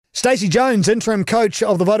Stacey Jones, interim coach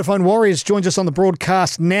of the Vodafone Warriors, joins us on the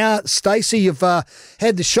broadcast now. Stacey, you've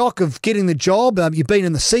had the shock of getting the job. You've been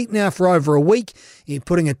in the seat now for over a week. You're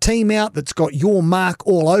putting a team out that's got your mark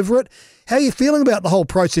all over it. How are you feeling about the whole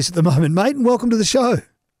process at the moment, mate? And welcome to the show.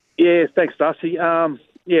 Yeah, thanks, Darcy.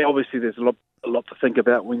 Obviously there's a lot to think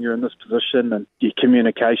about when you're in this position, and your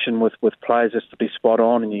communication with players has to be spot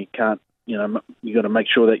on, and you can't, you got to make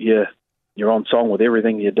sure that you're on song with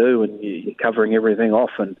everything you do, and you're covering everything off.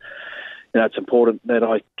 And it's important that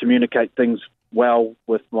I communicate things well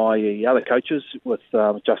with my other coaches, with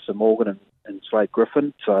Justin Morgan and Slade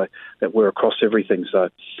Griffin, so that we're across everything. So,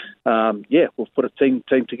 we've put a team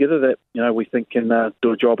together that we think can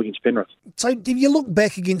do a job against Penrith. So, if you look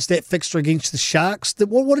back against that fixture against the Sharks,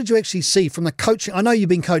 what did you actually see from the coaching? I know you've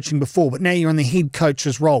been coaching before, but now you're in the head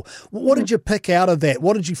coach's role. What did you pick out of that?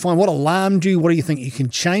 What did you find? What alarmed you? What do you think you can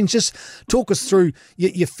change? Just talk us through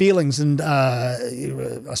your feelings and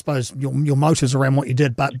I suppose your motives around what you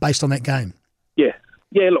did, but based on that game.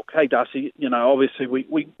 Yeah, look, hey, Darcy, obviously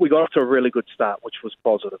we got off to a really good start, which was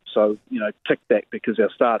positive. So, tick that, because our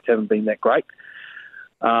starts haven't been that great.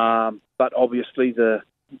 But obviously the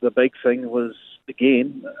big thing was,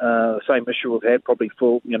 again, the same issue we've had probably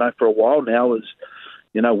for a while now is,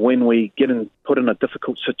 when we get put in a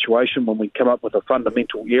difficult situation, when we come up with a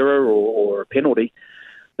fundamental error or a penalty,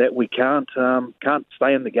 that we can't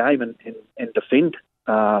stay in the game and defend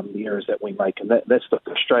the errors that we make, and that's the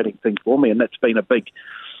frustrating thing for me, and that's been a big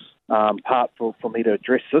part for me to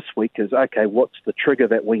address this week is, okay, what's the trigger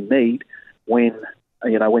that we need when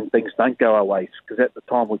things don't go our way? Because at the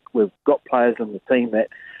time we've got players in the team that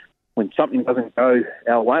when something doesn't go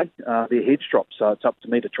our way, their heads drop. So it's up to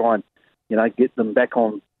me to try and get them back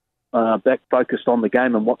focused on the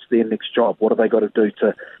game, and what's their next job? What have they got to do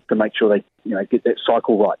to make sure they get that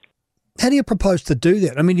cycle right? How do you propose to do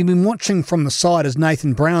that? I mean, you've been watching from the side as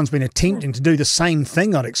Nathan Brown's been attempting to do the same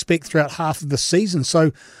thing, I'd expect, throughout half of the season.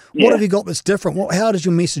 So what have you got that's different? How does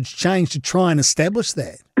your message change to try and establish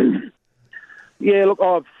that? Yeah, look,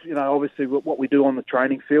 obviously what we do on the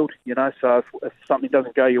training field, so if something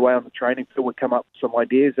doesn't go your way on the training field, we come up with some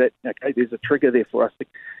ideas that, okay, there's a trigger there for us to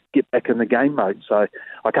get back in the game mode. So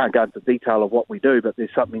I can't go into detail of what we do, but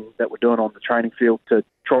there's something that we're doing on the training field to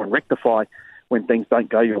try and rectify when things don't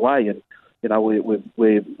go your way. And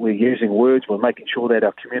we're using words. We're making sure that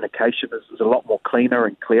our communication is a lot more cleaner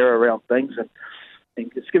and clearer around things, and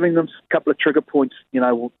it's giving them a couple of trigger points.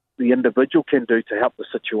 The individual can do to help the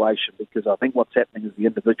situation, because I think what's happening is the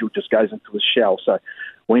individual just goes into a shell. So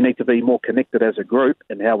we need to be more connected as a group,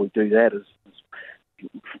 and how we do that is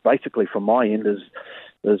basically, from my end, is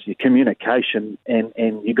your communication, and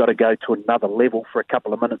you got to go to another level for a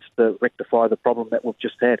couple of minutes to rectify the problem that we've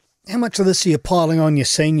just had. How much of this are you piling on your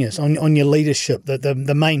seniors, on your leadership,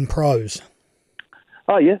 the main pros?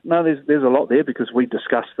 Oh yeah, no, there's a lot there, because we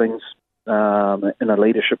discuss things in a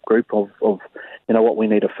leadership group of what we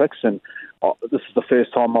need to fix, and this is the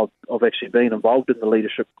first time I've actually been involved in the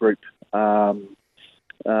leadership group.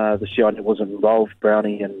 This year I wasn't involved.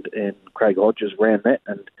 Brownie and Craig Hodges ran that,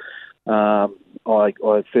 and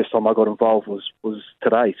first time I got involved was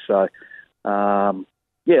today. So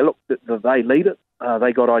look, they lead it.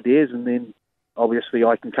 They got ideas, and then obviously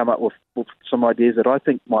I can come up with some ideas that I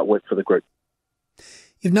think might work for the group.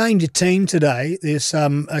 You've named your team today. There's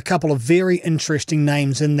a couple of very interesting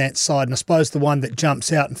names in that side, and I suppose the one that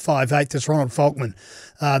jumps out in 5'8" is Ronald Falkman.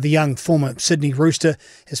 The young former Sydney Rooster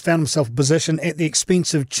has found himself a position at the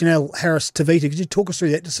expense of Chanel Harris-Tavita. Could you talk us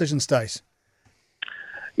through that decision, Stace?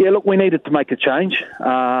 Yeah, look, we needed to make a change,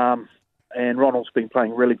 and Ronald's been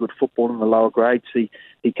playing really good football in the lower grades. He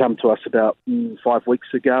came to us about 5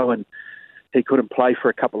 weeks ago, and he couldn't play for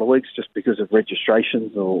a couple of weeks just because of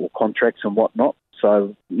registrations or contracts and whatnot.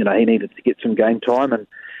 So, he needed to get some game time, and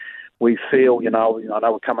we feel, I know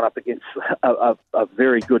we're coming up against a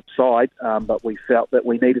very good side, but we felt that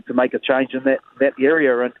we needed to make a change in that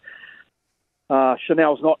area. And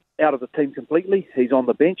Chanel's not out of the team completely. He's on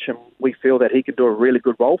the bench, and we feel that he can do a really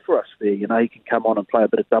good role for us there. He can come on and play a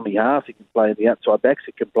bit of dummy half. He can play in the outside backs.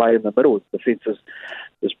 He can play in the middle. His defence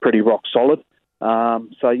is pretty rock solid.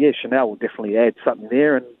 Chanel will definitely add something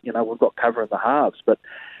there, and, we've got cover in the halves. But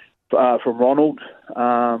from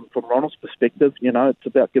Ronald's perspective, it's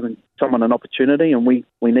about giving someone an opportunity, and we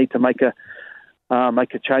need to make a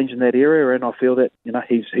change in that area. And I feel that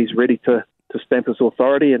he's ready to stamp his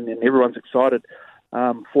authority, and everyone's excited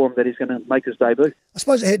for him that he's going to make his debut. I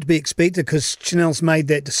suppose it had to be expected, because Chanel's made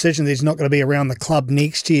that decision that he's not going to be around the club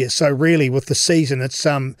next year. So really, with the season, it's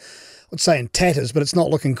let's say in tatters, but it's not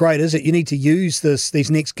looking great, is it? You need to use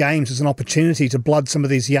these next games as an opportunity to blood some of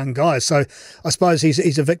these young guys. So I suppose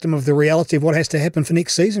he's a victim of the reality of what has to happen for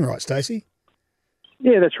next season, right, Stacey?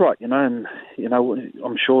 Yeah, that's right. And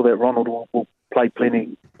I'm sure that Ronald will play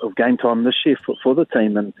plenty of game time this year for the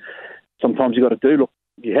team. And sometimes you have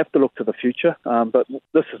to look to the future. But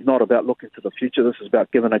this is not about looking to the future. This is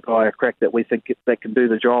about giving a guy a crack that we think that can do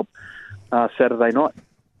the job Saturday night.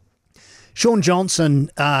 Shaun Johnson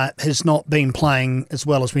has not been playing as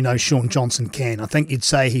well as we know Shaun Johnson can. I think you'd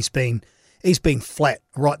say he's been flat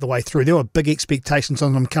right the way through. There were big expectations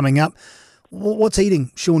on him coming up. What's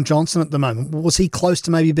eating Shaun Johnson at the moment? Was he close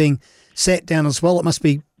to maybe being sat down as well? It must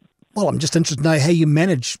be. Well, I'm just interested to know how you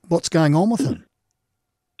manage what's going on with him.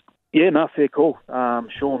 Yeah, no, fair call.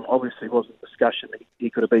 Shaun obviously was in discussion. He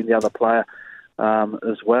could have been the other player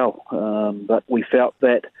as well. But we felt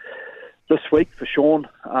that this week for Shaun,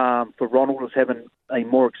 for Ronald, was having a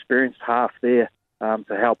more experienced half there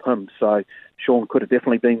to help him. So Shaun could have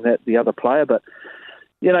definitely been the other player. But,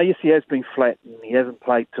 yes, he has been flat and he hasn't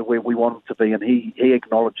played to where we want him to be. And he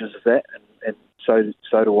acknowledges that, and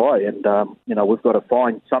so do I. And, we've got to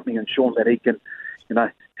find something in Shaun that he can,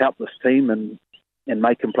 help this team and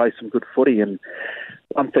make him play some good footy. And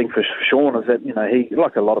one thing for Shaun is that, he,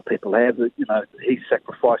 like a lot of people have, he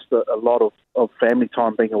sacrificed a lot of family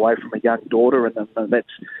time being away from a young daughter, and that's,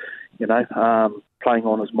 playing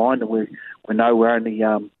on his mind. And we know we're only,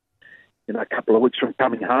 a couple of weeks from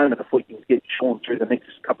coming home, and if we can get Shaun through the next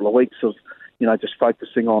couple of weeks of, just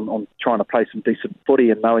focusing on trying to play some decent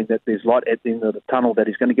footy and knowing that there's light at the end of the tunnel, that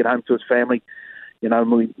he's going to get home to his family,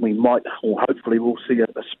 we might, or hopefully we'll see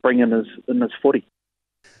a spring in his footy.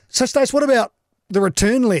 So, Stace, what about the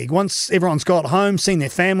return leg? Once everyone's got home, seen their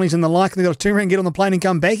families and the like, and they've got to turn around, get on the plane and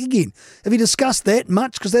come back again. Have you discussed that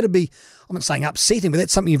much? Because that'd be, I'm not saying upsetting, but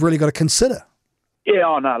that's something you've really got to consider.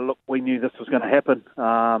 Yeah, no, look, we knew this was going to happen,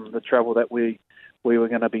 the travel that we were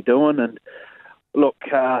going to be doing. And look,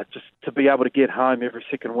 just to be able to get home every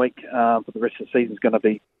second week for the rest of the season is going to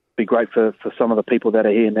be great for some of the people that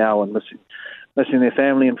are here now and missing their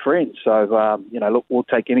family and friends. So, look, we'll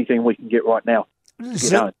take anything we can get right now.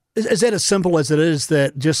 Is that as simple as it is,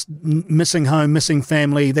 that just missing home, missing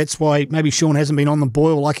family, that's why maybe Shaun hasn't been on the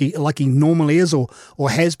boil like he normally is or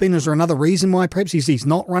has been? Is there another reason why perhaps he's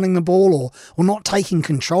not running the ball or not taking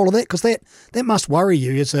control of that? Because that must worry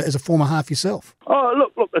you as a former half yourself. Oh,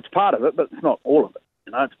 look, it's part of it, but it's not all of it.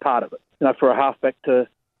 It's part of it. For a halfback to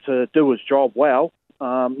do his job well,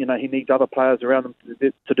 he needs other players around him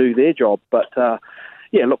to do their job. But,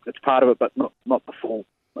 look, it's part of it, but not the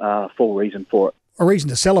full reason for it. A reason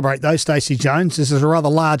to celebrate, though, Stacey Jones. This is a rather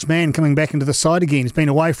large man coming back into the side again. He's been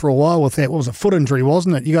away for a while with that. What was a foot injury,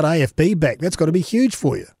 wasn't it? You got AFB back. That's got to be huge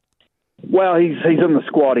for you. Well, he's in the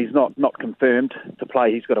squad. He's not confirmed to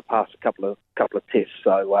play. He's got to pass a couple of tests.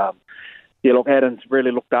 So, look, Adam's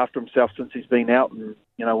really looked after himself since he's been out, and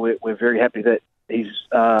we're very happy that he's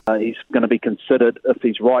going to be considered if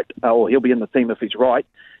he's right, or he'll be in the team if he's right,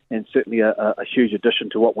 and certainly a huge addition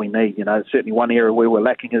to what we need. Certainly one area where we're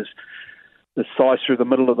lacking is the size through the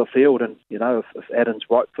middle of the field, and if Adam's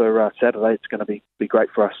right for Saturday, it's going to be great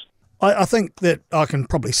for us. I think that I can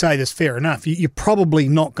probably say this fair enough. You're probably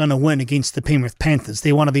not going to win against the Penrith Panthers.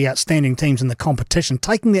 They're one of the outstanding teams in the competition.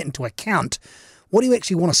 Taking that into account, what do you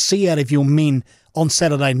actually want to see out of your men on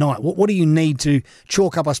Saturday night? What do you need to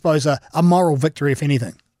chalk up, I suppose, a moral victory, if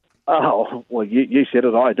anything? Oh, well, you said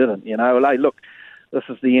it, I didn't. Hey, look, this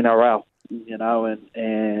is the NRL,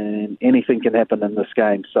 and anything can happen in this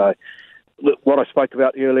game. So, what I spoke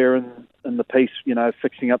about earlier in the piece,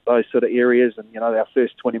 fixing up those sort of areas, and our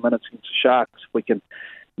first 20 minutes against the Sharks, if we can,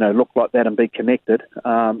 look like that and be connected,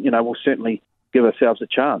 we'll certainly give ourselves a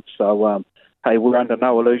chance. So, hey, we're under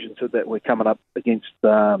no illusions that we're coming up against,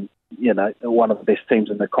 one of the best teams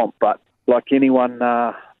in the comp. But like anyone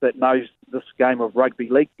that knows this game of rugby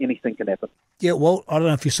league, anything can happen. Yeah, well, I don't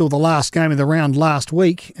know if you saw the last game of the round last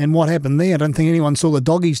week and what happened there. I don't think anyone saw the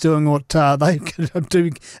Doggies doing what they could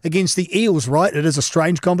do against the Eels, right? It is a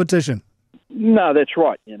strange competition. No, that's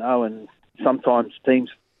right, and sometimes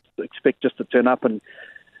teams expect just to turn up and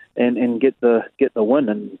get the win,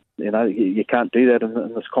 and you can't do that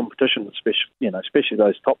in this competition, especially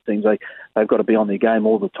those top teams. They've got to be on their game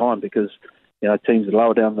all the time, because teams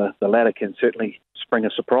lower down the ladder can certainly spring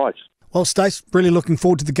a surprise. Well, Stace, really looking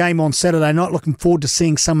forward to the game on Saturday night. Looking forward to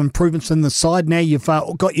seeing some improvements in the side. Now you've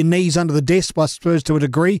got your knees under the desk, I suppose, to a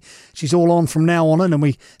degree. She's all on from now on in, and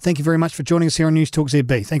we thank you very much for joining us here on News Talk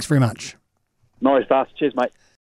ZB. Thanks very much. Nice, Darcy. Cheers, mate.